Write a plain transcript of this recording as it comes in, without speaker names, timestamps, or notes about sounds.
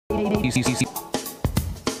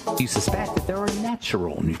You suspect that there are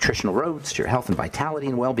natural nutritional roads to your health and vitality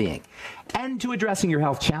and well-being, and to addressing your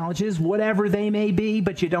health challenges, whatever they may be,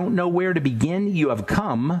 but you don't know where to begin. You have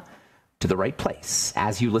come to the right place.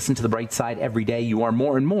 As you listen to The Bright Side every day, you are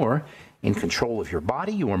more and more in control of your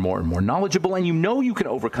body. You are more and more knowledgeable, and you know you can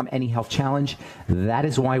overcome any health challenge. That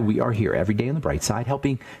is why we are here every day on The Bright Side,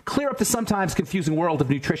 helping clear up the sometimes confusing world of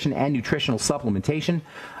nutrition and nutritional supplementation.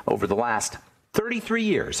 Over the last 33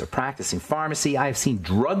 years of practicing pharmacy, I have seen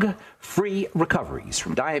drug-free recoveries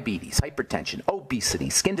from diabetes, hypertension, obesity,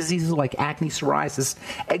 skin diseases like acne, psoriasis,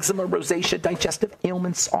 eczema, rosacea, digestive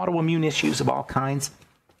ailments, autoimmune issues of all kinds.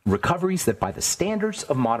 Recoveries that by the standards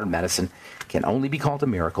of modern medicine can only be called a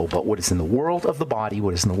miracle, but what is in the world of the body,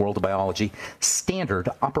 what is in the world of biology, standard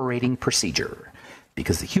operating procedure.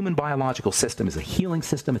 Because the human biological system is a healing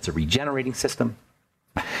system, it's a regenerating system.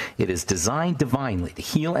 It is designed divinely to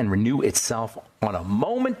heal and renew itself on a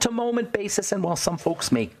moment-to-moment basis, and while some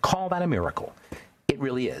folks may call that a miracle, it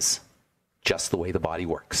really is just the way the body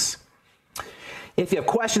works. If you have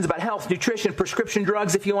questions about health, nutrition, prescription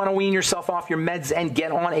drugs, if you want to wean yourself off your meds and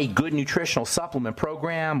get on a good nutritional supplement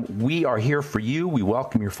program, we are here for you. We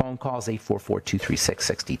welcome your phone calls,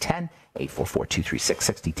 844-236-6010,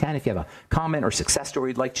 844-236-6010. If you have a comment or success story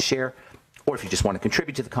you'd like to share, or if you just want to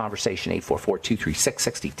contribute to the conversation,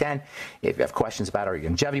 844-236-6010. If you have questions about our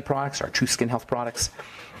longevity products, our True Skin Health products,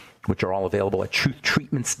 which are all available at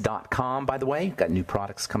truthtreatments.com, by the way. We've got new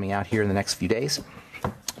products coming out here in the next few days.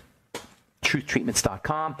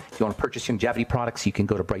 Truthtreatments.com. If you want to purchase longevity products, you can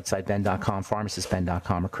go to brightsideben.com,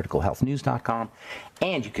 pharmacistben.com, or criticalhealthnews.com.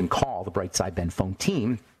 And you can call the Brightside Ben phone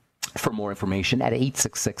team for more information at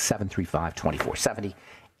 866-735-2470,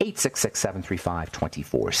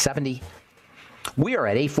 866-735-2470. We are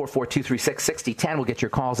at 844-236-6010. We'll get your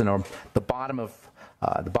calls in the bottom of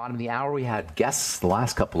the hour. We had guests the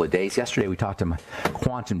last couple of days. Yesterday we talked to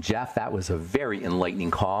Quantum Jeff. That was a very enlightening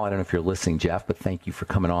call. I don't know if you're listening, Jeff, but thank you for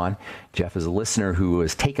coming on. Jeff is a listener who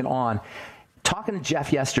has taken on. Talking to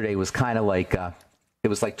Jeff yesterday was kind of like, it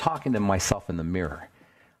was like talking to myself in the mirror.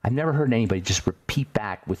 I've never heard anybody just repeat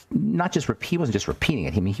back with, not just repeat, he wasn't just repeating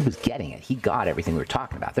it. I mean, he was getting it. He got everything we were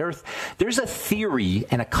talking about. There's a theory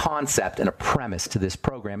and a concept and a premise to this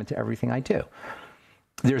program and to everything I do.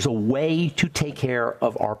 There's a way to take care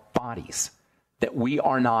of our bodies that we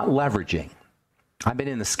are not leveraging. I've been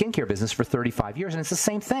in the skincare business for 35 years, and it's the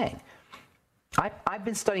same thing. I've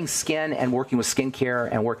been studying skin and working with skincare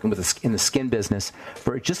and working in the skin business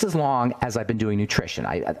for just as long as I've been doing nutrition.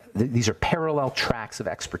 These are parallel tracks of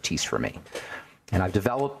expertise for me, and I've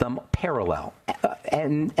developed them parallel,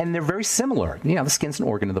 and they're very similar. You know, the skin's an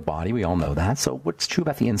organ of the body. We all know that. So what's true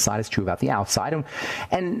about the inside is true about the outside,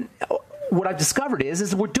 and what I've discovered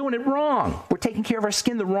is we're doing it wrong. We're taking care of our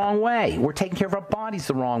skin the wrong way. We're taking care of our bodies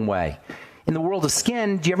the wrong way. In the world of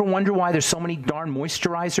skin, do you ever wonder why there's so many darn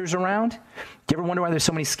moisturizers around? Do you ever wonder why there's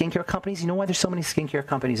so many skincare companies? You know why there's so many skincare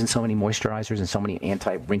companies and so many moisturizers and so many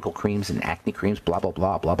anti-wrinkle creams and acne creams, blah, blah,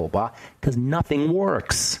 blah, blah, blah, blah? Because nothing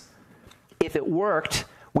works. If it worked,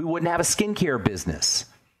 we wouldn't have a skincare business.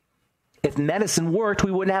 If medicine worked,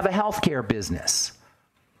 we wouldn't have a healthcare business.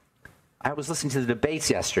 I was listening to the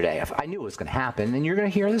debates yesterday. I knew it was going to happen, and you're going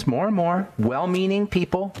to hear this more and more. Well-meaning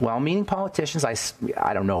people, well-meaning politicians. I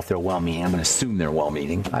don't know if they're well-meaning. I'm going to assume they're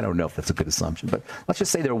well-meaning. I don't know if that's a good assumption, but let's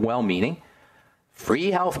just say they're well-meaning.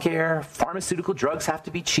 Free health care, pharmaceutical drugs have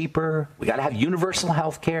to be cheaper. We got to have universal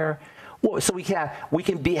health care. Well, so we can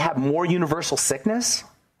have more universal sickness?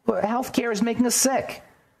 Well, health care is making us sick.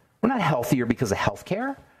 We're not healthier because of health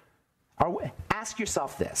care. Ask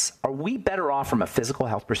yourself this. Are we better off from a physical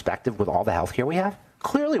health perspective with all the health care we have?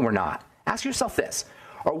 Clearly we're not. Ask yourself this.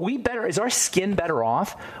 Is our skin better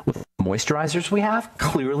off with the moisturizers we have?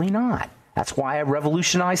 Clearly not. That's why I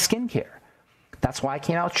revolutionized skincare. That's why I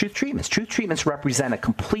came out with Truth Treatments. Truth Treatments represent a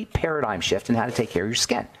complete paradigm shift in how to take care of your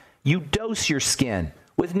skin. You dose your skin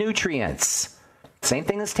with nutrients. Same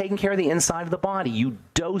thing as taking care of the inside of the body. You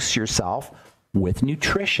dose yourself with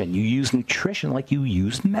nutrition. You use nutrition like you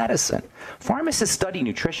use medicine. Pharmacists study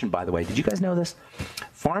nutrition, by the way. Did you guys know this?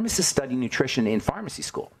 Pharmacists study nutrition in pharmacy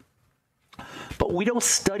school. But we don't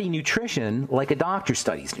study nutrition like a doctor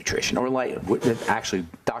studies nutrition, or actually,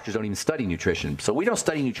 doctors don't even study nutrition. So we don't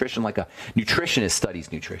study nutrition like a nutritionist studies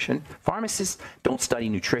nutrition. Pharmacists don't study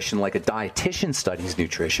nutrition like a dietitian studies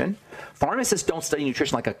nutrition. Pharmacists don't study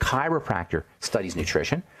nutrition like a chiropractor studies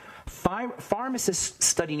nutrition. Pharmacists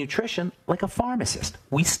study nutrition like a pharmacist.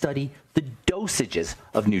 We study the dosages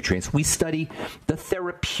of nutrients. We study the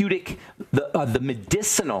therapeutic, the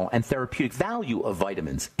medicinal and therapeutic value of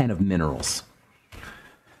vitamins and of minerals.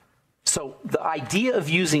 So the idea of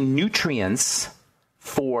using nutrients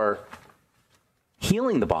for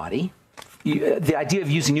healing the body, the idea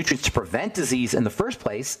of using nutrients to prevent disease in the first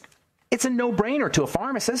place, it's a no-brainer to a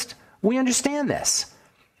pharmacist. We understand this.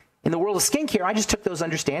 In the world of skincare, I just took those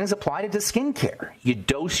understandings, applied it to skincare. You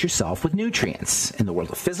dose yourself with nutrients. In the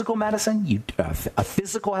world of physical medicine,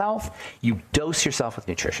 physical health, you dose yourself with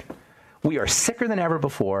nutrition. We are sicker than ever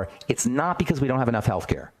before. It's not because we don't have enough health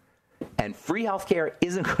care. And free health care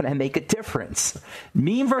isn't going to make a difference.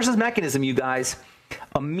 Meme versus mechanism, you guys.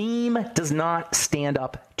 A meme does not stand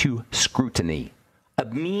up to scrutiny. A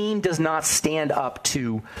meme does not stand up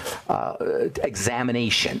to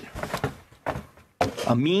examination.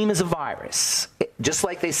 A meme is a virus. Just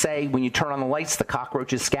like they say, when you turn on the lights, the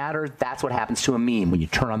cockroaches scatter. That's what happens to a meme when you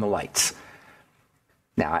turn on the lights.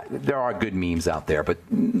 Now, there are good memes out there, but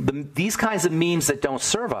these kinds of memes that don't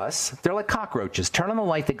serve us, they're like cockroaches. Turn on the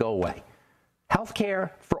light, they go away.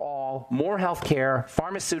 Healthcare for all, more healthcare,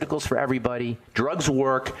 pharmaceuticals for everybody, drugs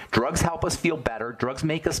work, drugs help us feel better, drugs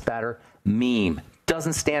make us better. Meme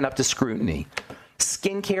doesn't stand up to scrutiny.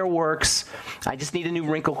 Skincare works. I just need a new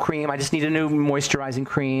wrinkle cream. I just need a new moisturizing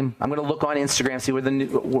cream. I'm going to look on Instagram, see where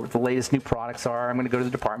the latest new products are. I'm going to go to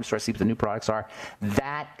the department store, see what the new products are.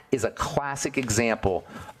 That is a classic example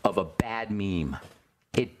of a bad meme.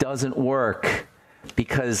 It doesn't work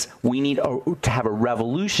because we need to have a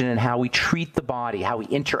revolution in how we treat the body, how we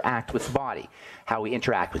interact with the body, how we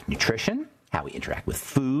interact with nutrition, how we interact with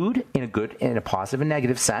food in a positive and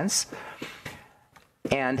negative sense,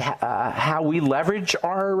 and how we leverage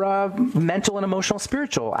our mental and emotional,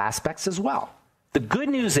 spiritual aspects as well. The good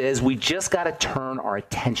news is we just got to turn our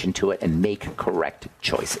attention to it and make correct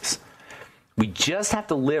choices. We just have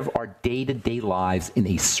to live our day-to-day lives in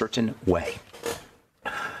a certain way.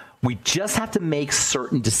 We just have to make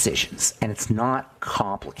certain decisions, and it's not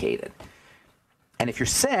complicated. And if you're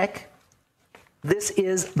sick, this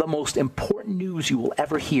is the most important news you will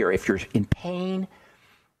ever hear. If you're in pain,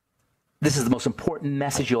 this is the most important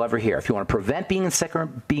message you'll ever hear. If you want to prevent being sick or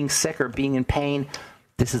being in pain,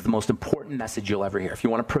 this is the most important message you'll ever hear. If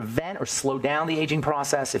you want to prevent or slow down the aging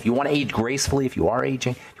process, if you want to age gracefully, if you are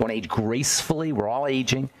aging, if you want to age gracefully, we're all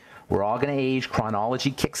aging. We're all going to age.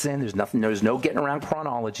 Chronology kicks in. There's no getting around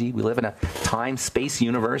chronology. We live in a time-space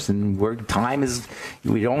universe, and we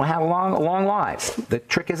don't have long lives. The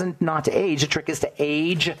trick isn't not to age. The trick is to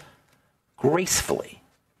age gracefully.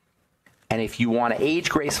 And if you want to age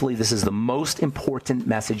gracefully, this is the most important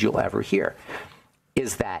message you'll ever hear,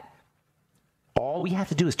 is that all we have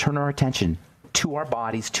to do is turn our attention to our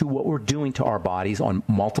bodies, to what we're doing to our bodies on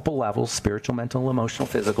multiple levels, spiritual, mental, emotional,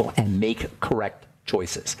 physical, and make correct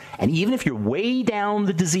choices. And even if you're way down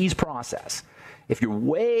the disease process, if you're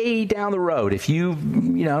way down the road, if you've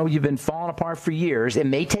been falling apart for years, it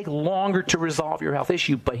may take longer to resolve your health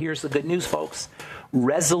issue, but here's the good news, folks.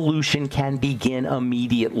 Resolution can begin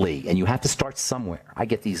immediately, and you have to start somewhere. I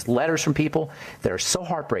get these letters from people that are so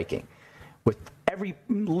heartbreaking, with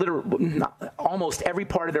almost every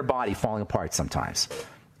part of their body falling apart sometimes.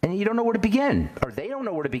 And you don't know where to begin, or they don't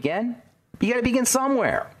know where to begin. You got to begin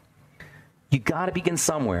somewhere. You got to begin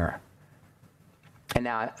somewhere. And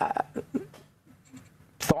now,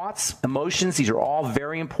 thoughts, emotions, these are all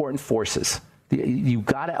very important forces. You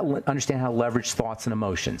got to understand how to leverage thoughts and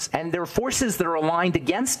emotions. And there are forces that are aligned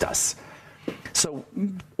against us. So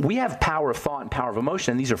we have power of thought and power of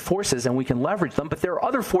emotion, and these are forces, and we can leverage them. But there are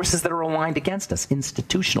other forces that are aligned against us: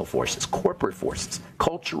 institutional forces, corporate forces,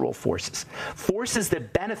 cultural forces, forces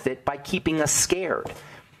that benefit by keeping us scared.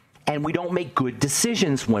 And we don't make good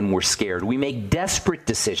decisions when we're scared. We make desperate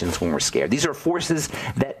decisions when we're scared. These are forces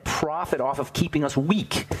that profit off of keeping us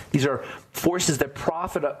weak. These are forces that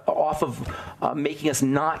profit off of making us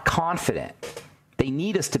not confident. They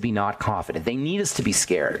need us to be not confident. They need us to be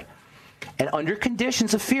scared. And under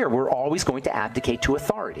conditions of fear, we're always going to abdicate to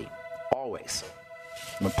authority. Always.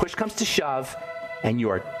 When push comes to shove and you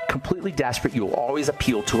are completely desperate, you will always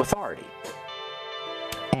appeal to authority.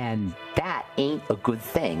 And that ain't a good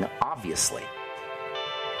thing, obviously,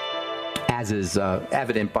 as is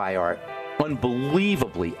evident by our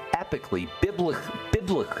unbelievably, epically,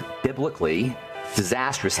 biblically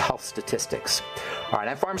disastrous health statistics. All right,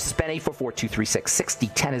 I'm Pharmacist Ben.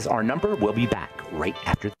 844-236-6010 is our number. We'll be back right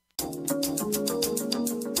after this.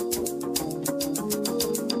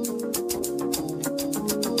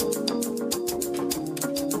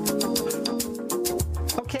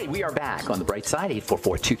 We are back on the bright side.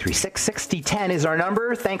 844-236-6010 is our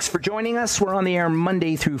number. Thanks for joining us. We're on the air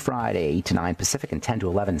Monday through Friday, 8 to 9 Pacific and 10 to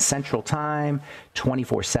 11 Central Time,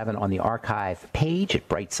 24/7 on the archive page at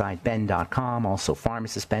brightsideben.com, also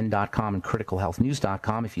pharmacistben.com and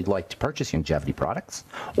criticalhealthnews.com if you'd like to purchase longevity products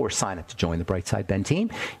or sign up to join the Brightside Ben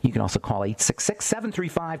team. You can also call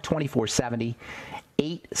 866-735-2470,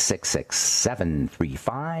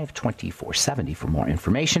 866-735-2470 for more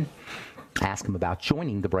information. Ask them about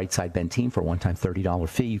joining the Brightside Ben team for a one-time $30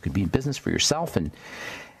 fee. You could be in business for yourself and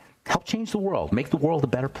help change the world, make the world a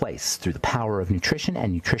better place through the power of nutrition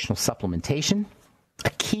and nutritional supplementation.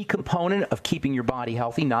 A key component of keeping your body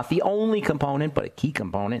healthy, not the only component, but a key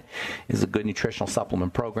component, is a good nutritional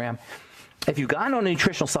supplement program. If you've gotten on a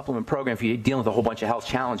nutritional supplement program, if you're dealing with a whole bunch of health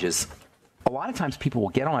challenges, a lot of times people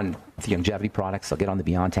will get on the longevity products, they'll get on the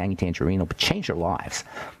Beyond Tangy Tangerine, but change their lives.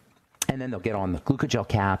 And then they'll get on the glucogel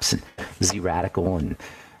caps and Z-Radical, and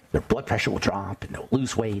their blood pressure will drop, and they'll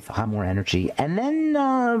lose weight, they'll have more energy, and then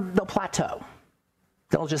they'll plateau.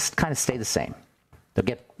 They'll just kind of stay the same. They'll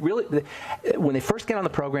get really, when they first get on the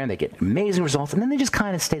program, they get amazing results, and then they just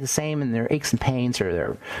kind of stay the same, and their aches and pains or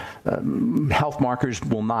their health markers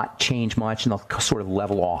will not change much, and they'll sort of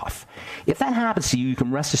level off. If that happens to you, you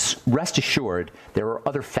can rest assured there are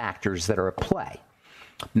other factors that are at play.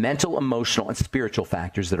 Mental, emotional, and spiritual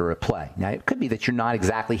factors that are at play. Now, it could be that you're not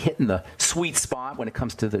exactly hitting the sweet spot when it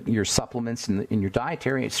comes to your supplements and your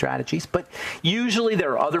dietary strategies, but usually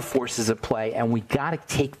there are other forces at play, and we got to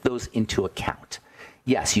take those into account.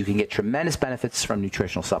 Yes, you can get tremendous benefits from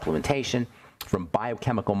nutritional supplementation, from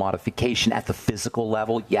biochemical modification at the physical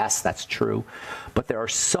level. Yes, that's true. But there are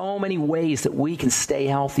so many ways that we can stay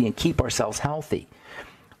healthy and keep ourselves healthy.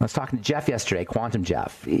 I was talking to Jeff yesterday, Quantum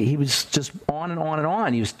Jeff. He was just on and on and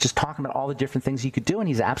on. He was just talking about all the different things you could do, and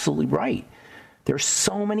he's absolutely right. There are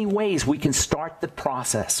so many ways we can start the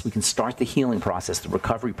process. We can start the healing process, the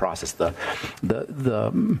recovery process, the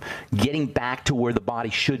getting back to where the body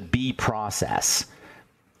should be process,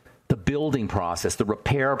 the building process, the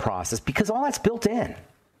repair process, because all that's built in.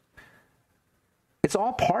 It's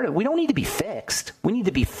all part of it. We don't need to be fixed. We need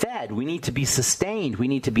to be fed. We need to be sustained. We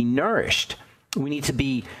need to be nourished. We need to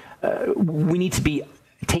be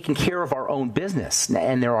taking care of our own business.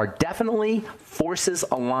 And there are definitely forces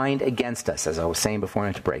aligned against us, as I was saying before I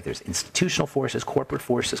went to break. There's institutional forces, corporate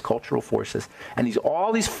forces, cultural forces, and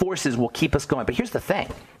all these forces will keep us going. But here's the thing.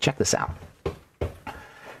 Check this out.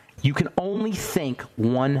 You can only think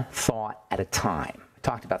one thought at a time. I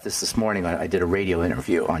talked about this morning. I did a radio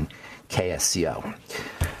interview on KSCO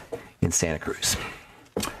in Santa Cruz.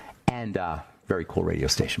 And very cool radio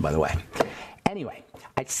station, by the way. Anyway,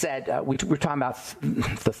 I said, we were talking about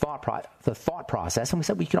the thought process, and we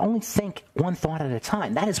said we can only think one thought at a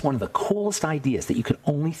time. That is one of the coolest ideas, that you can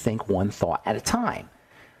only think one thought at a time.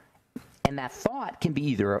 And that thought can be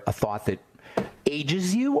either a thought that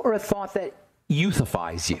ages you or a thought that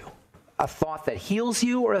youthifies you, a thought that heals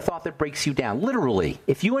you or a thought that breaks you down. Literally,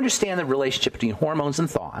 if you understand the relationship between hormones and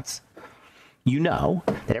thoughts, you know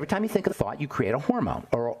that every time you think of a thought, you create a hormone,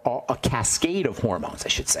 or a cascade of hormones, I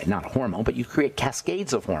should say. Not a hormone, but you create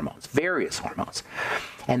cascades of hormones, various hormones.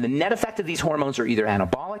 And the net effect of these hormones are either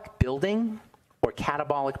anabolic, building, or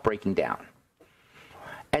catabolic, breaking down.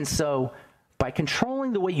 And so by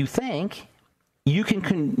controlling the way you think, you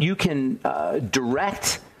can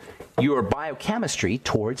direct your biochemistry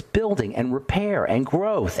towards building and repair and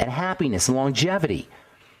growth and happiness and longevity.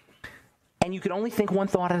 And you can only think one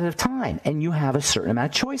thought at a time, and you have a certain amount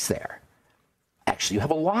of choice there. Actually, you have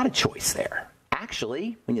a lot of choice there.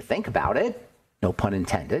 Actually, when you think about it, no pun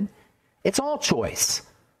intended, it's all choice.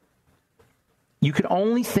 You can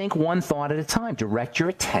only think one thought at a time. Direct your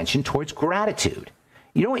attention towards gratitude.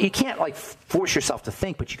 You know what? You can't force yourself to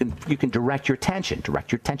think, but you can direct your attention.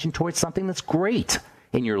 Direct your attention towards something that's great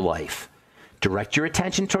in your life. Direct your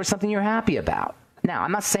attention towards something you're happy about. Now,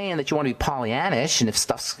 I'm not saying that you want to be Pollyannish, and if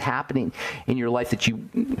stuff's happening in your life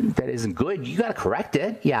that isn't good, you got to correct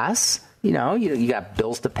it. Yes, you got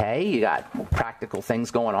bills to pay, you got practical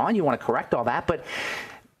things going on. You want to correct all that, but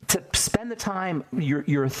to spend the time,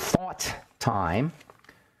 your thought time.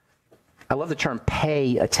 I love the term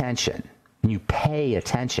 "pay attention." When you pay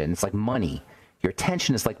attention, it's like money. Your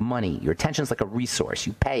attention is like money. Your attention is like a resource.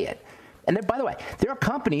 You pay it. And by the way, there are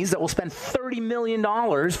companies that will spend $30 million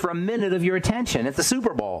for a minute of your attention at the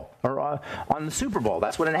Super Bowl or on the Super Bowl.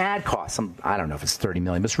 That's what an ad costs. I don't know if it's $30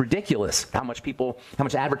 million, but it's ridiculous how much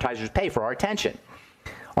advertisers pay for our attention.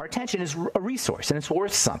 Our attention is a resource, and it's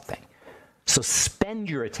worth something. So spend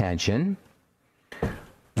your attention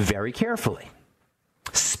very carefully.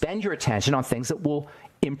 Spend your attention on things that will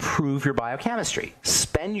improve your biochemistry.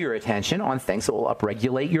 Spend your attention on things that will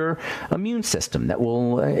upregulate your immune system, that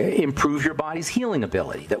will improve your body's healing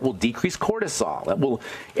ability, that will decrease cortisol, that will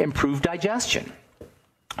improve digestion.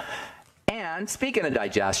 And speaking of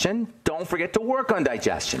digestion, don't forget to work on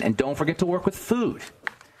digestion, and don't forget to work with food,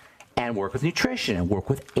 and work with nutrition, and work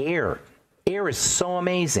with air. Air is so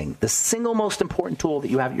amazing. The single most important tool that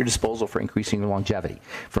you have at your disposal for increasing your longevity,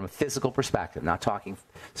 from a physical perspective, not talking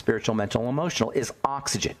spiritual, mental, and emotional, is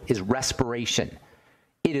oxygen, is respiration.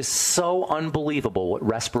 It is so unbelievable what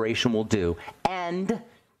respiration will do. And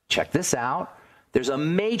check this out. There's a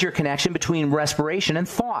major connection between respiration and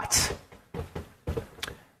thoughts.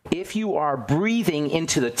 If you are breathing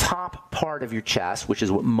into the top part of your chest, which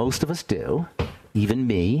is what most of us do, even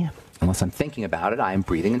me, unless I'm thinking about it, I am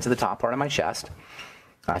breathing into the top part of my chest.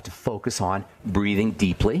 I have to focus on breathing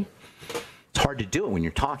deeply. It's hard to do it when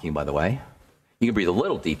you're talking, by the way. You can breathe a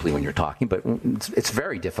little deeply when you're talking, but it's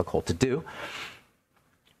very difficult to do.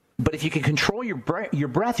 But if you can control your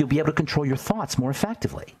breath, you'll be able to control your thoughts more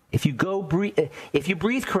effectively. If you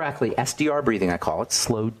breathe correctly, SDR breathing, I call it,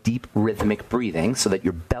 slow, deep, rhythmic breathing, so that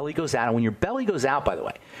your belly goes out. And when your belly goes out, by the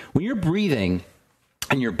way, when you're breathing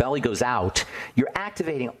and your belly goes out, you're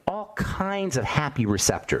activating all kinds of happy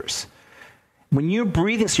receptors. When you're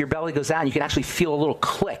breathing so your belly goes out, you can actually feel a little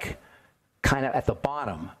click kind of at the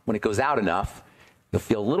bottom. When it goes out enough, you'll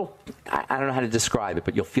feel a little, I don't know how to describe it,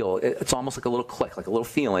 but you'll feel, it's almost like a little click, like a little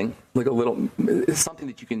feeling, like a little, it's something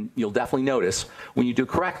that you'll definitely notice. When you do it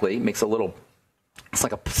correctly, it makes a little, it's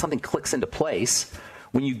like something clicks into place.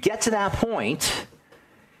 When you get to that point,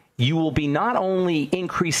 you will be not only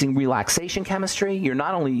increasing relaxation chemistry, you'll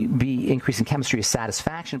not only be increasing chemistry of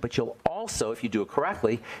satisfaction, but you'll also, if you do it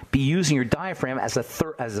correctly, be using your diaphragm as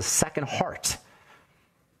a second heart.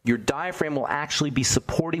 Your diaphragm will actually be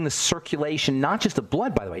supporting the circulation, not just of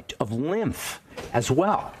blood, by the way, of lymph as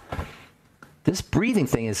well. This breathing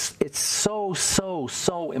thing it's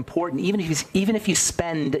so important. Even if you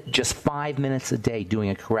spend just 5 minutes a day doing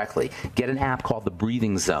it correctly, get an app called the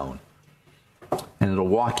Breathing Zone, and it'll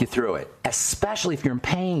walk you through it, especially if you're in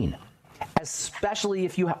pain, especially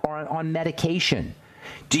if you are on medication.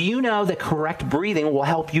 Do you know that correct breathing will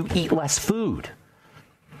help you eat less food?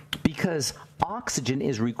 Because oxygen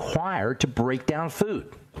is required to break down food.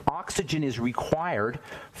 Oxygen is required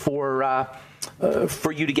for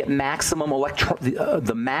you to get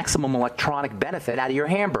the maximum electronic benefit out of your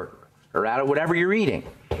hamburger or out of whatever you're eating.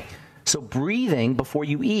 So breathing before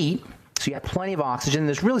you eat, so you have plenty of oxygen.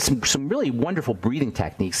 There's really some really wonderful breathing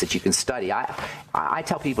techniques that you can study. I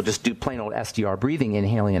tell people just do plain old SDR breathing,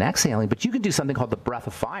 inhaling and exhaling, but you can do something called the breath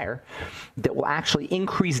of fire that will actually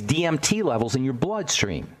increase DMT levels in your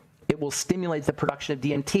bloodstream. It will stimulate the production of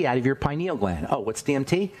DMT out of your pineal gland. Oh, what's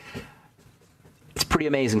DMT? It's pretty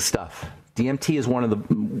amazing stuff. DMT is one of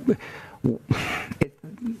the...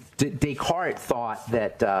 Descartes thought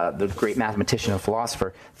that, the great mathematician and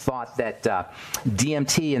philosopher, thought that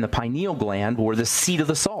DMT and the pineal gland were the seat of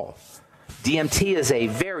the soul. DMT is a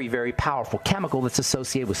very, very powerful chemical that's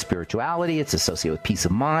associated with spirituality. It's associated with peace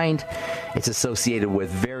of mind. It's associated with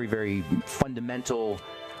very, very fundamental,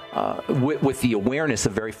 with the awareness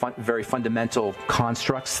of very fundamental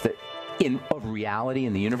constructs of reality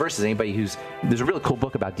in the universe. There's a really cool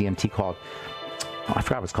book about DMT called, I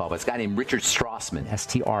forgot what it's called, but it's a guy named Richard Strassman,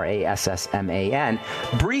 Strassman.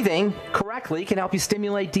 Breathing correctly can help you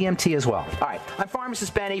stimulate DMT as well. All right, I'm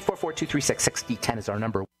Pharmacist Ben. 844-236-6010 is our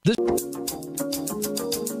number.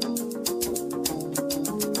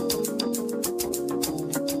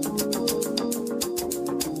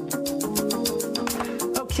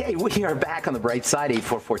 Okay, we are back on the bright side.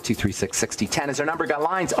 844-236-6010 is our number. Got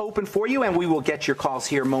lines open for you, and we will get your calls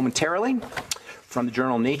here momentarily. From the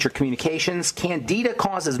journal Nature Communications, Candida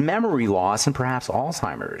causes memory loss and perhaps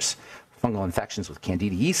Alzheimer's. Fungal infections with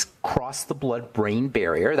Candida yeast cross the blood-brain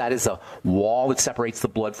barrier. That is a wall that separates the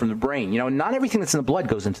blood from the brain. You know, not everything that's in the blood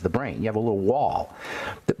goes into the brain. You have a little wall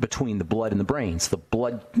between the blood and the brain. So the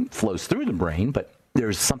blood flows through the brain, but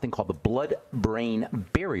there's something called the blood-brain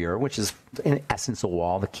barrier, which is in essence a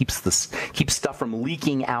wall that keeps stuff from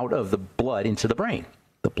leaking out of the blood into the brain.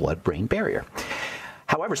 The blood-brain barrier.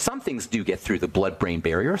 However, some things do get through the blood-brain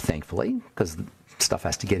barrier, thankfully, because stuff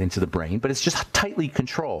has to get into the brain, but it's just tightly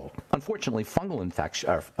controlled. Unfortunately, fungal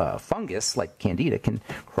infection, fungus like Candida can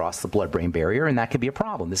cross the blood-brain barrier, and that can be a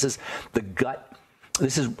problem. This is the gut.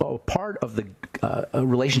 This is part of the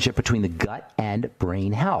relationship between the gut and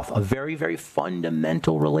brain health, a very, very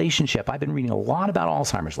fundamental relationship. I've been reading a lot about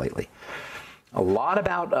Alzheimer's lately, a lot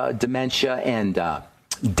about dementia and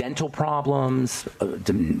dental problems,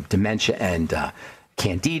 dementia and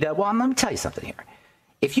Candida. Well, let me tell you something here.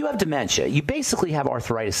 if you have dementia, you basically have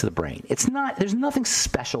arthritis of the brain. There's nothing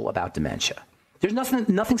special about dementia. There's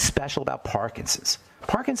nothing special about Parkinson's.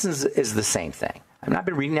 Parkinson's is the same thing. I mean, I've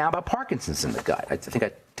been reading now about Parkinson's in the gut. I think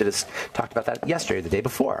I talked about that yesterday or the day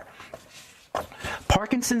before.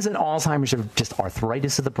 Parkinson's and Alzheimer's are just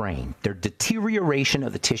arthritis of the brain. They're deterioration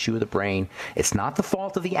of the tissue of the brain. It's not the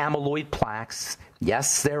fault of the amyloid plaques.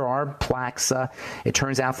 Yes, there are plaques. It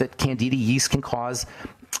turns out that Candida yeast can cause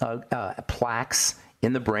plaques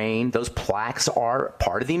in the brain. Those plaques are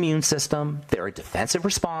part of the immune system. They're a defensive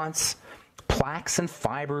response. Plaques and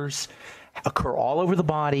fibers occur all over the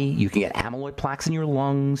body. You can get amyloid plaques in your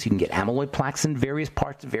lungs. You can get amyloid plaques in various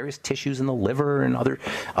parts, various tissues in the liver and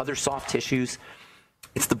other soft tissues.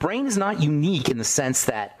 The brain is not unique in the sense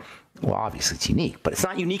that, well, obviously it's unique, but it's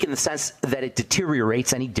not unique in the sense that it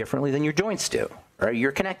deteriorates any differently than your joints do, or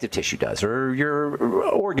your connective tissue does, or your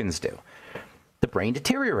organs do. The brain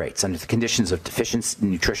deteriorates under the conditions of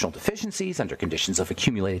nutritional deficiencies, under conditions of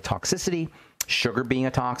accumulated toxicity, sugar being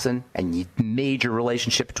a toxin, and major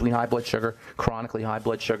relationship between high blood sugar, chronically high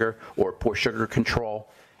blood sugar, or poor sugar control,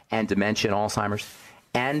 and dementia and Alzheimer's,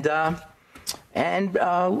 and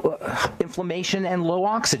inflammation and low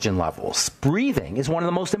oxygen levels. Breathing is one of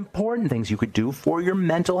the most important things you could do for your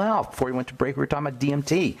mental health. Before we went to break, we were talking about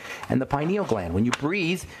DMT and the pineal gland. When you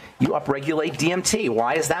breathe, you upregulate DMT.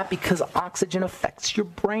 Why is that? Because oxygen affects your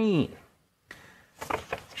brain.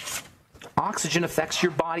 Oxygen affects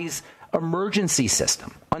your body's emergency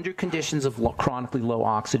system. Under conditions of chronically low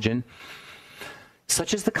oxygen,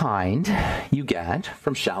 such as the kind you get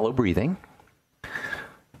from shallow breathing,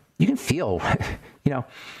 you can feel,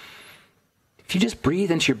 if you just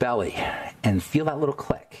breathe into your belly and feel that little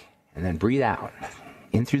click, and then breathe out,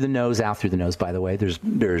 in through the nose, out through the nose, by the way.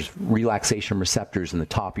 There's relaxation receptors in the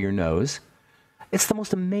top of your nose. It's the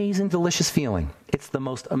most amazing, delicious feeling. It's the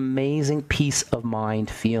most amazing peace of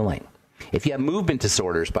mind feeling. If you have movement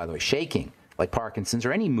disorders, by the way, shaking, like Parkinson's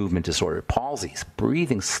or any movement disorder, palsies,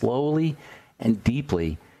 breathing slowly and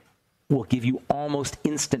deeply will give you almost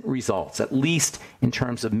instant results, at least in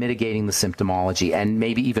terms of mitigating the symptomology and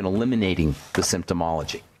maybe even eliminating the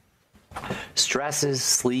symptomology. Stresses,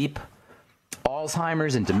 sleep,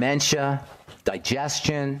 Alzheimer's and dementia,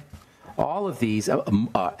 digestion, all of these,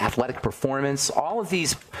 athletic performance, all of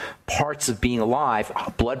these parts of being alive,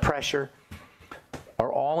 blood pressure,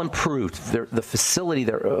 are all improved. The facility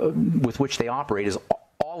with which they operate is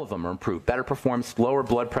all of them are improved. Better performance, lower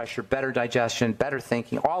blood pressure, better digestion, better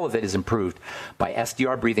thinking. All of it is improved by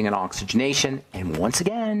SDR breathing and oxygenation. And once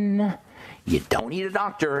again, you don't need a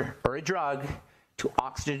doctor or a drug to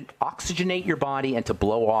oxygenate your body and to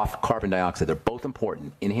blow off carbon dioxide. They're both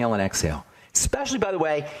important. Inhale and exhale. Especially, by the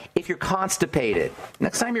way, if you're constipated.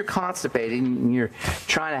 Next time you're constipated and you're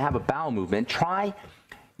trying to have a bowel movement, try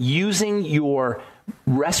using your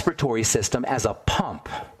respiratory system as a pump.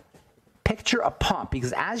 Picture a pump,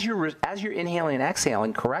 because as you're inhaling and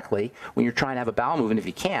exhaling correctly, when you're trying to have a bowel movement, if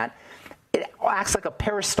you can't, it acts like a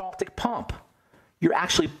peristaltic pump. You're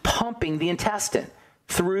actually pumping the intestine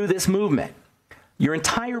through this movement. Your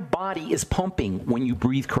entire body is pumping when you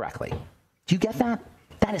breathe correctly. Do you get that?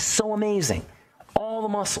 That is so amazing. All the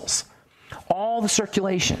muscles, all the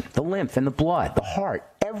circulation, the lymph and the blood, the heart,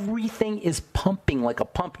 everything is pumping like a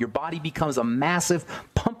pump. Your body becomes a massive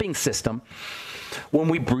pumping system when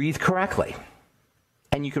we breathe correctly.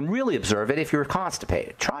 And you can really observe it if you're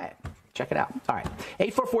constipated. Try it. Check it out. All right.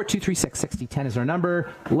 844-236-6010 is our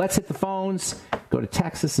number. Let's hit the phones. Go to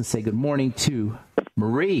Texas and say good morning to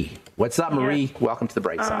Marie. What's up, Marie? Yes. Welcome to the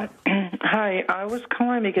bright side. Hi. I was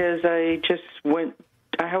calling because I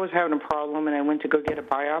was having a problem, and I went to go get a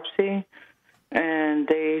biopsy, and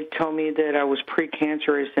they told me that I was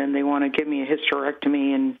precancerous, and they want to give me a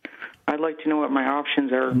hysterectomy, and I'd like to know what my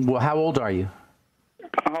options are. Well, how old are you?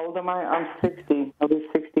 How old am I? I'm 60. I'll be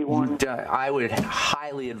 61. I would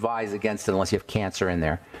highly advise against it unless you have cancer in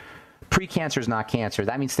there. Precancer is not cancer.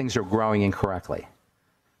 That means things are growing incorrectly.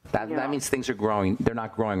 That means things are growing. They're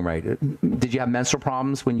not growing right. Did you have menstrual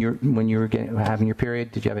problems when you were having your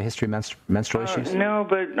period? Did you have a history of menstrual issues? No,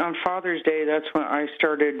 but on Father's Day, that's when I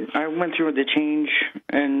started. I went through the change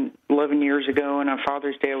 11 years ago, and on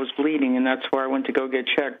Father's Day I was bleeding, and that's where I went to go get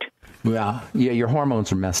checked. Yeah, your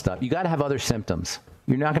hormones are messed up. You got to have other symptoms.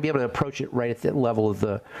 You're not going to be able to approach it right at the level of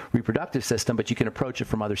the reproductive system, but you can approach it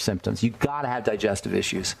from other symptoms. You got to have digestive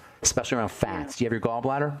issues, especially around fats. Do you have your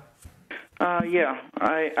gallbladder? Yeah,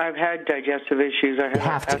 I've had digestive issues. I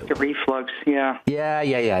have acid reflux, Yeah,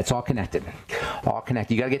 it's all connected. All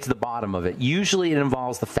connected. You got to get to the bottom of it. Usually it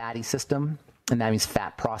involves the fatty system, and that means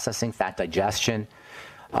fat processing, fat digestion.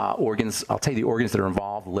 Organs, I'll tell you the organs that are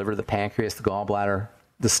involved: the liver, the pancreas, the gallbladder,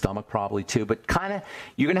 the stomach probably too. But kind of,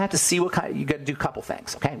 you're going to have to see what kind. You got to do a couple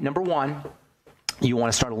things. Okay, number one, you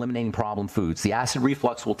want to start eliminating problem foods. The acid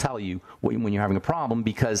reflux will tell you when you're having a problem,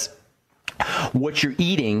 because what you're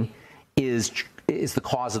eating is the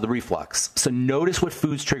cause of the reflux. So notice what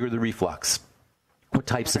foods trigger the reflux. What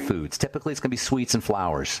types of foods? Typically, it's going to be sweets and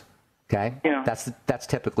flours. Okay, yeah. That's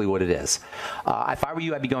typically what it is. If I were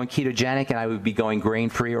you, I'd be going ketogenic, and I would be going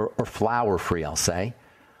grain-free or flour-free, I'll say.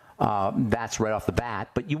 That's right off the bat.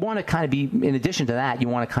 But you want to kind of be, in addition to that, you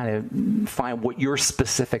want to kind of find what your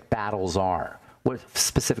specific battles are, what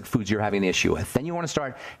specific foods you're having an issue with. Then you want to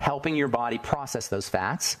start helping your body process those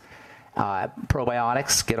fats.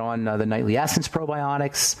 Probiotics, get on the Nightly Essence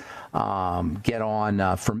probiotics, get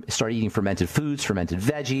on, start eating fermented foods, fermented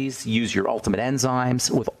veggies, use your ultimate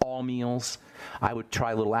enzymes with all meals. I would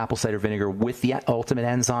try a little apple cider vinegar with the ultimate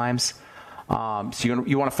enzymes. So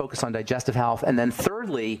you want to focus on digestive health. And then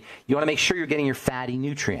thirdly, you want to make sure you're getting your fatty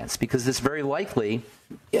nutrients, because it's very likely,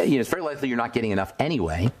 it's very likely you're not getting enough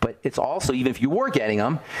anyway, but it's also, even if you were getting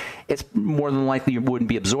them, it's more than likely you wouldn't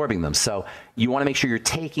be absorbing them. So you want to make sure you're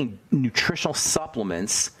taking nutritional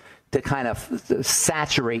supplements to kind of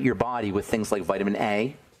saturate your body with things like vitamin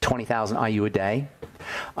A, 20,000 IU a day,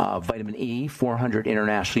 vitamin E, 400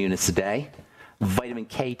 international units a day, vitamin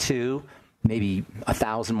K2, maybe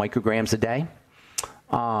 1,000 micrograms a day.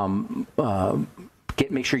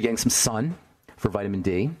 Make sure you're getting some sun for vitamin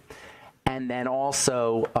D. And then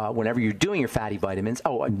also, whenever you're doing your fatty vitamins,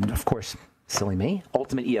 and of course, silly me,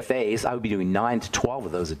 ultimate EFAs, I would be doing 9 to 12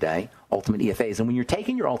 of those a day, ultimate EFAs. And when you're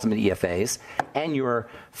taking your ultimate EFAs and your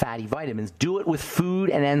fatty vitamins, do it with food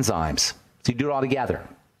and enzymes. So you do it all together,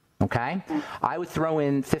 okay? I would throw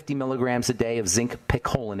in 50 milligrams a day of zinc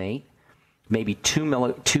picolinate, maybe 2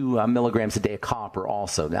 milligrams a day of copper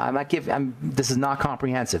also. Now, this is not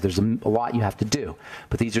comprehensive. There's a lot you have to do.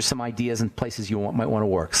 But these are some ideas and places you might want to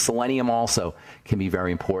work. Selenium also can be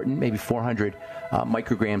very important, maybe 400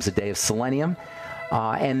 micrograms a day of selenium.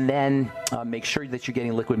 And then make sure that you're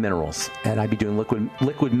getting liquid minerals. And I'd be doing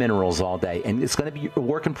liquid minerals all day. And it's going to be a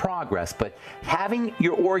work in progress. But having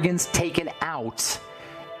your organs taken out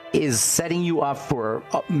is setting you up for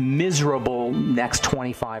a miserable next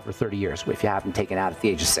 25 or 30 years if you haven't taken out at the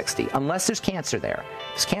age of 60, unless there's cancer there.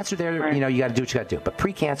 If there's cancer there, right, you got to do what you got to do. But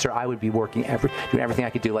pre-cancer, I would be doing everything I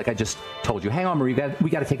could do, like I just told you. Hang on, Marie, we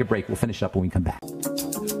got to take a break. We'll finish up when we come back.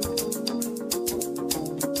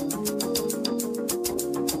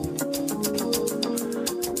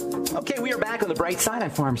 Okay, we are back on the bright side. I'm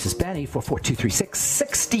Pharmacist Ben, 844-236-6010.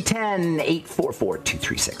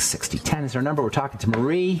 844-236-6010 is our number. We're talking to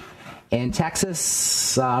Marie in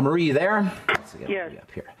Texas. Marie, you there? Yes.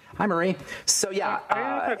 Up here. Hi, Marie. So, yeah. I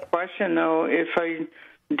have a question, though. If I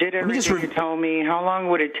did everything you told me, how long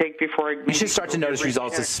would it take before You should start to notice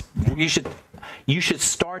results. You should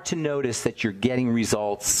start to notice that you're getting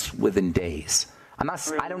results within days.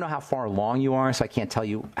 I don't know how far along you are, so I can't tell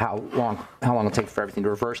you how long it'll take for everything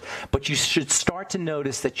to reverse. But you should start to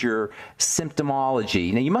notice that your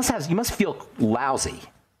symptomology. Now you must feel lousy,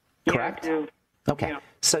 correct? Yeah, I do. Okay. Yeah.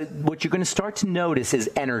 So what you're going to start to notice is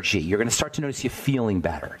energy. You're going to start to notice you feeling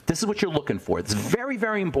better. This is what you're looking for. It's very,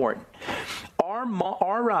 very important. Our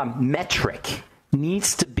metric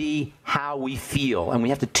needs to be how we feel, and we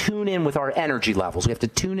have to tune in with our energy levels. We have to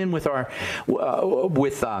tune in with our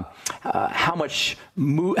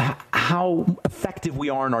how effective we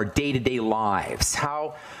are in our day-to-day lives,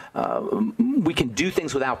 how we can do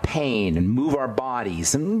things without pain and move our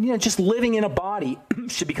bodies, and just living in a body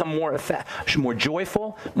should become more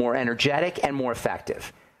joyful, more energetic, and more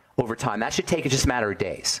effective over time. That should take just a matter of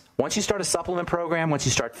days. Once you start a supplement program, once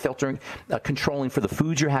you start filtering, controlling for the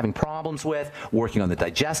foods you're having problems with, working on the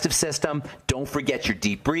digestive system, don't forget your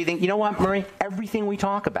deep breathing. You know what, Marie? Everything we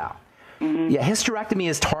talk about. Mm-hmm. Yeah, hysterectomy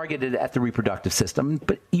is targeted at the reproductive system,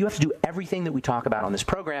 but you have to do everything that we talk about on this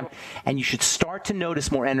program, and you should start to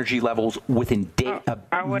notice more energy levels within days.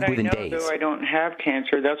 How would I know, though, I don't have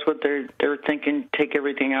cancer? That's what they're thinking. Take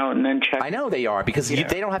everything out and then check. I know they are, because they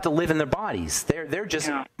don't have to live in their bodies. They're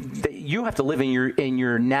just you have to live in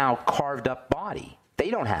your now carved up body.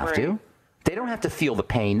 They don't have to. They don't have to feel the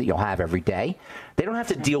pain that you'll have every day. They don't have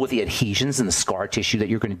to deal with the adhesions and the scar tissue that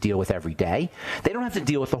you're going to deal with every day. They don't have to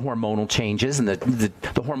deal with the hormonal changes and the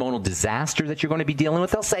hormonal disaster that you're going to be dealing with.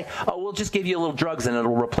 They'll say, oh, we'll just give you a little drugs and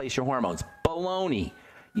it'll replace your hormones. Baloney.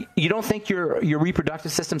 You don't think your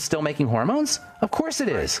reproductive system's still making hormones? Of course it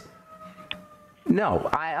is. No,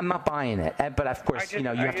 I'm not buying it. But of course, you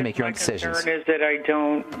have to make your own decisions. My concern is that I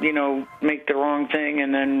don't, make the wrong thing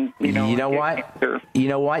and then, You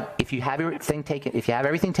know what? If you have everything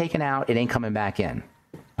taken out, it ain't coming back in.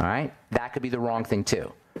 All right? That could be the wrong thing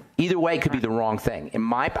too. Either way, it could be the wrong thing.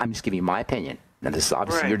 I'm just giving you my opinion. Now, this is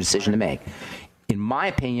obviously your decision to make. In my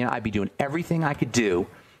opinion, I'd be doing everything I could do.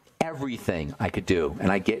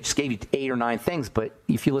 And just gave you 8 or 9 things, but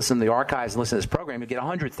if you listen to the archives and listen to this program, you get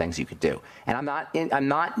 100 things you could do. And I'm not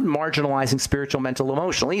marginalizing spiritual, mental,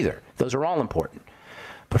 emotional either. Those are all important.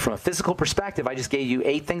 But from a physical perspective, I just gave you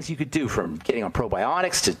 8 things you could do, from getting on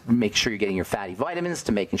probiotics to make sure you're getting your fatty vitamins,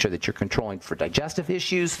 to making sure that you're controlling for digestive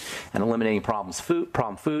issues and eliminating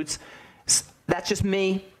problem foods. That's just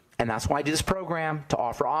me, and that's why I do this program, to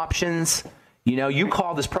offer options. You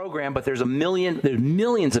call this program, but there's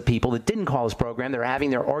millions of people that didn't call this program. They're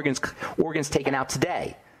having their organs taken out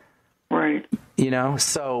today. Right.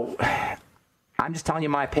 So I'm just telling you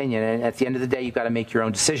my opinion. And at the end of the day, you've got to make your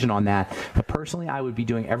own decision on that. But personally, I would be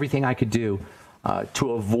doing everything I could do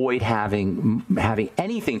to avoid having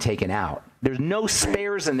anything taken out. There's no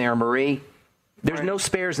spares in there, Marie. There's no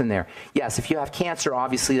spares in there. Yes, if you have cancer,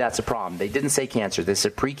 obviously that's a problem. They didn't say cancer. They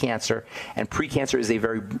said precancer, and precancer is a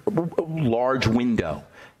very large window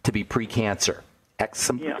to be precancer.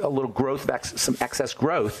 A little growth, some excess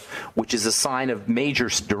growth, which is a sign of major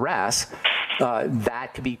duress,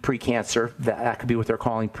 that could be precancer. That could be what they're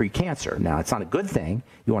calling precancer. Now, it's not a good thing.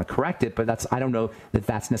 You want to correct it, but I don't know that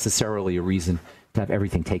that's necessarily a reason to have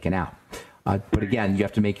everything taken out. But again, you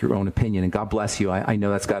have to make your own opinion, and God bless you. I know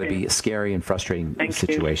that's got to be a scary and frustrating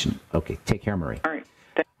situation. Okay, take care, Marie. All right.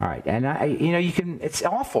 All right, and it's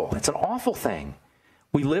awful. It's an awful thing.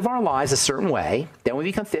 We live our lives a certain way, then we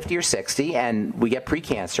become 50 or 60, and we get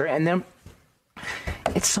precancer, and then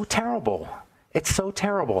it's so terrible. It's so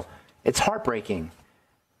terrible. It's heartbreaking.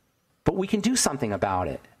 But we can do something about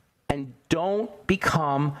it, and don't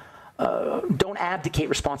abdicate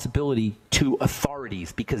responsibility to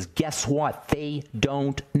authorities, because guess what? They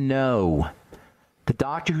don't know. The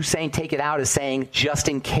doctor who's saying take it out is saying just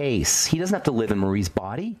in case. He doesn't have to live in Marie's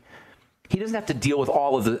body. He doesn't have to deal with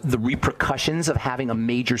all of the repercussions of having a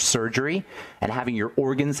major surgery and having your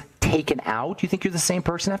organs taken out. You think you're the same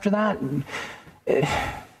person after that?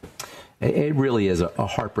 It really is a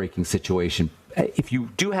heartbreaking situation. If you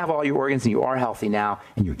do have all your organs and you are healthy now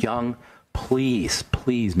and you're young, please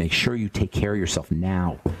make sure you take care of yourself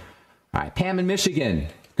now. All right, Pam in Michigan.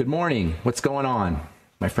 Good morning. What's going on,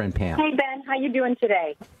 my friend Pam? Hey, Ben. How you doing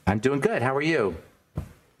today? I'm doing good. How are you?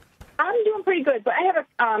 I'm doing pretty good, but I have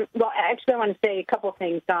I want to say a couple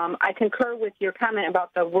things. I concur with your comment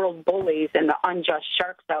about the world bullies and the unjust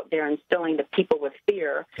sharks out there instilling the people with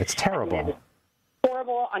fear. It's terrible. It's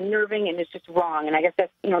horrible, unnerving, and it's just wrong. And I guess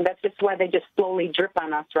that's just why they just slowly drip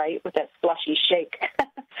on us, right, with that slushy shake.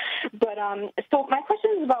 But so my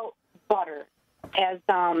question is about butter. As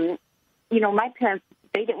my parents,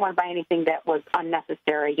 they didn't want to buy anything that was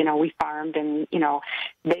unnecessary. We farmed, and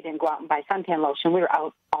they didn't go out and buy suntan lotion. We were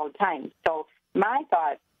out all the time. So my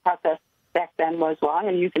thought process back then was, well, I'm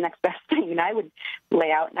going to use the next best thing, and I would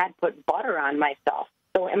lay out and I'd put butter on myself.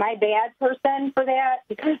 So am I a bad person for that?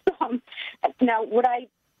 Because now what I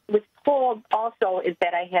was told also is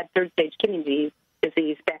that I had third-stage kidney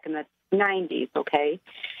disease back in the 90s, okay?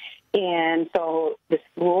 And so this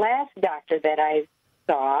last doctor that I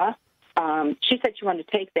saw, she said she wanted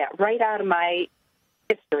to take that right out of my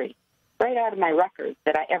history, right out of my records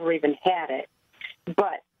that I ever even had it.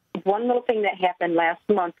 But one little thing that happened last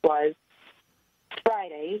month was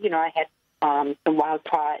Friday, I had some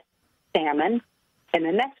wild-caught salmon, and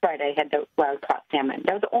the next Friday I had the wild-caught salmon.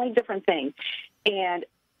 That was the only different thing. And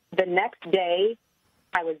the next day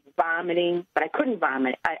I was vomiting, but I couldn't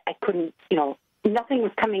vomit. I couldn't, nothing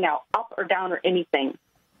was coming out, up or down or anything.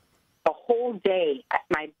 The whole day,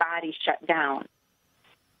 my body shut down.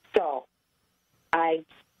 So I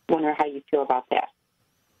wonder how you feel about that.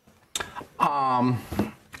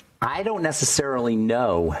 I don't necessarily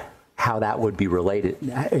know how that would be related,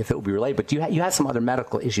 if it would be related, but you had some other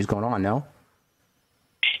medical issues going on, no?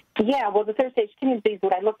 Yeah, well, the third stage kidney disease,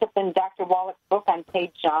 what I looked up in Dr. Wallach's book on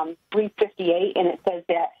page 358, and it says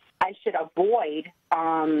that I should avoid,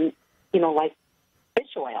 like fish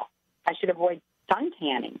oil. I should avoid sun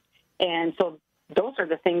tanning. And so those are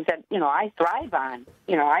the things that, I thrive on.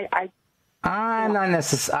 I'm not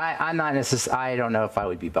necessarily. I don't know if I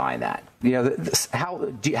would be buying that. How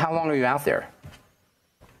long are you out there?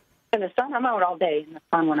 In the sun, I'm out all day. In the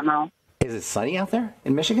sun when I'm out. Is it sunny out there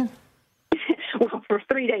in Michigan? Well, for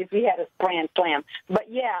 3 days we had a grand slam. But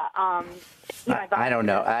yeah, I don't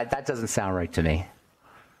know. That doesn't sound right to me.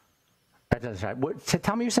 That doesn't sound right.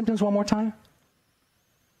 Tell me your symptoms one more time.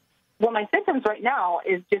 Well, my symptoms right now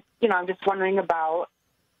is just, I'm just wondering about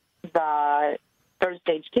the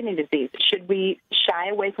third-stage kidney disease. Should we shy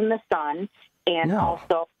away from the sun? And No.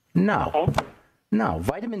 also... No. Okay. No,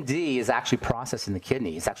 vitamin D is actually processed in the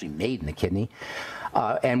kidney. It's actually made in the kidney.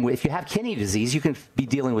 And if you have kidney disease, you can be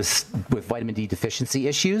dealing with vitamin D deficiency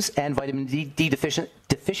issues, and vitamin D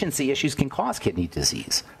deficiency issues can cause kidney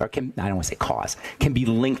disease, or I don't want to say cause, can be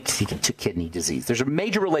linked to kidney disease. There's a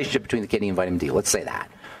major relationship between the kidney and vitamin D. Let's say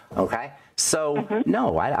that. Okay? So,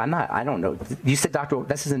 no, I don't know. You said, Doctor,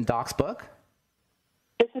 this is in Doc's book?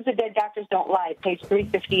 This is The Dead Doctors Don't Lie, page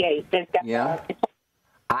 358. Yeah.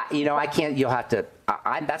 I can't, you'll have to,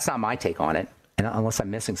 that's not my take on it, unless I'm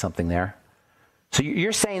missing something there. So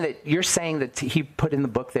you're saying that he put in the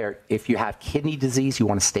book there, if you have kidney disease, you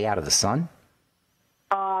want to stay out of the sun?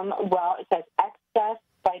 Well, it says excess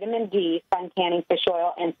vitamin D, sun tanning, fish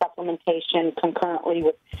oil, and supplementation concurrently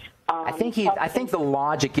with. I think the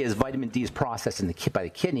logic is vitamin D is processed by the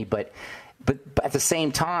kidney, but at the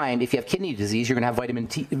same time, if you have kidney disease, you're going to have vitamin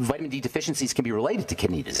D deficiencies can be related to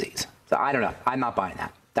kidney disease. So I don't know. I'm not buying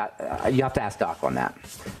that. You have to ask Doc on that.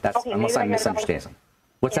 Unless I'm misunderstanding something.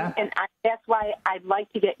 What's that? And that's why I'd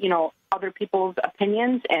like to get, other people's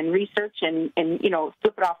opinions and research and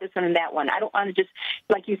flip it off this one and that one. I don't want to just,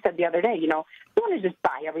 like you said the other day, don't want to just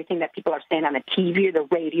buy everything that people are saying on the TV or the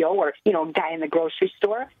radio or, guy in the grocery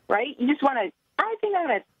store, right? You just want to, I think I'm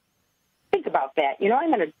going to think about that.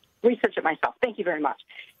 I'm going to research it myself. Thank you very much.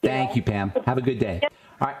 Thank you, Pam. Have a good day. Yep.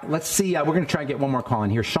 All right, let's see. We're going to try and get one more call in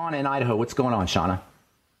here. Shauna in Idaho. What's going on, Shauna?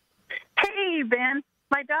 Hey, Ben.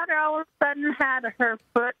 My daughter all of a sudden had her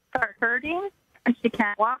foot start hurting, and she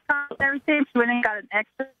can't walk on it and everything. She went and got an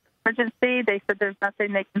extra emergency. They said there's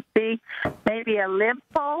nothing they can see. Maybe a lymph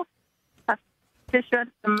pulse, a tissue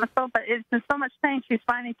under the muscle, but it's in so much pain. She's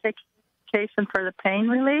finally taking medication for the pain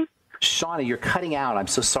relief. Shauna, you're cutting out. I'm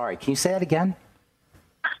so sorry. Can you say that again?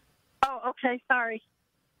 Oh, okay. Sorry.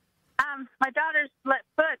 My daughter's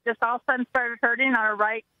foot just all of a sudden started hurting on her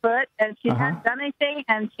right foot, and she hadn't done anything,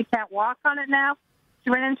 and she can't walk on it now. She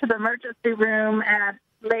went into the emergency room at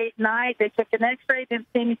late night. They took an X-ray, didn't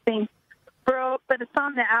see anything broke, but it's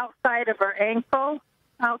on the outside of her ankle,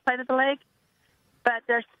 outside of the leg. But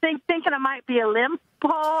they're thinking it might be a lymph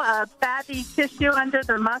pull, a fatty tissue under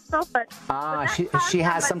the muscle. But she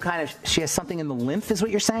has something in the lymph, is what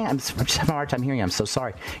you're saying? I'm just having a hard time hearing you. I'm so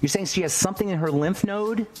sorry. You're saying she has something in her lymph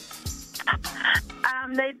node?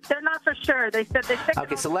 They're not for sure. They said they checked.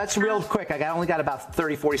 Okay, so let's real quick. I only got about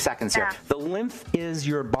 30, 40 seconds here. Yeah. The lymph is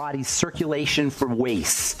your body's circulation for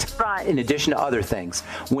waste, right, in addition to other things.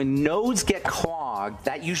 When nodes get clogged,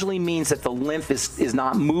 that usually means that the lymph is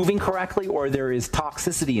not moving correctly, or there is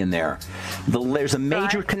toxicity in there. There's a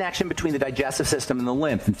major connection between the digestive system and the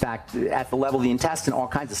lymph. In fact, at the level of the intestine, all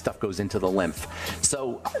kinds of stuff goes into the lymph.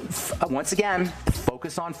 So once again,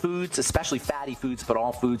 focus on foods, especially fatty foods, but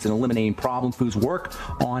all foods, and eliminating problem foods. Work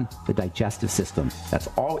on the digestive system. That's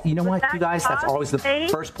all. You know what, you guys? That's always the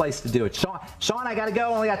first place to do it. Sean, I got to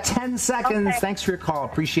go. Only got 10 seconds. Okay. Thanks for your call.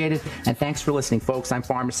 Appreciate it. And thanks for listening, folks. I'm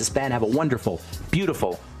Pharmacist Ben. Have a wonderful,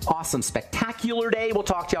 beautiful, awesome, spectacular day. We'll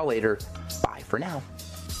talk to y'all later. Bye for now.